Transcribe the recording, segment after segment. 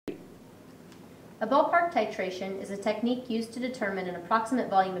A ballpark titration is a technique used to determine an approximate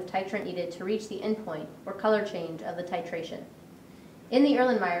volume of titrant needed to reach the endpoint, or color change, of the titration. In the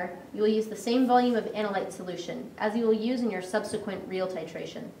Erlenmeyer, you will use the same volume of analyte solution as you will use in your subsequent real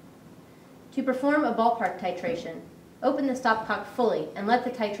titration. To perform a ballpark titration, open the stopcock fully and let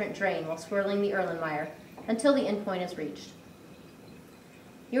the titrant drain while swirling the Erlenmeyer until the endpoint is reached.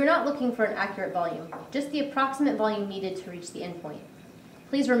 You are not looking for an accurate volume, just the approximate volume needed to reach the endpoint.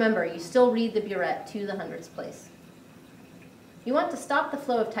 Please remember, you still read the burette to the hundredths place. You want to stop the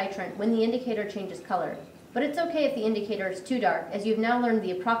flow of titrant when the indicator changes color, but it's okay if the indicator is too dark, as you've now learned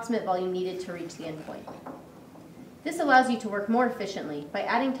the approximate volume needed to reach the endpoint. This allows you to work more efficiently by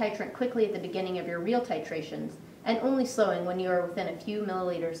adding titrant quickly at the beginning of your real titrations and only slowing when you are within a few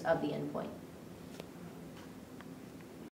milliliters of the endpoint.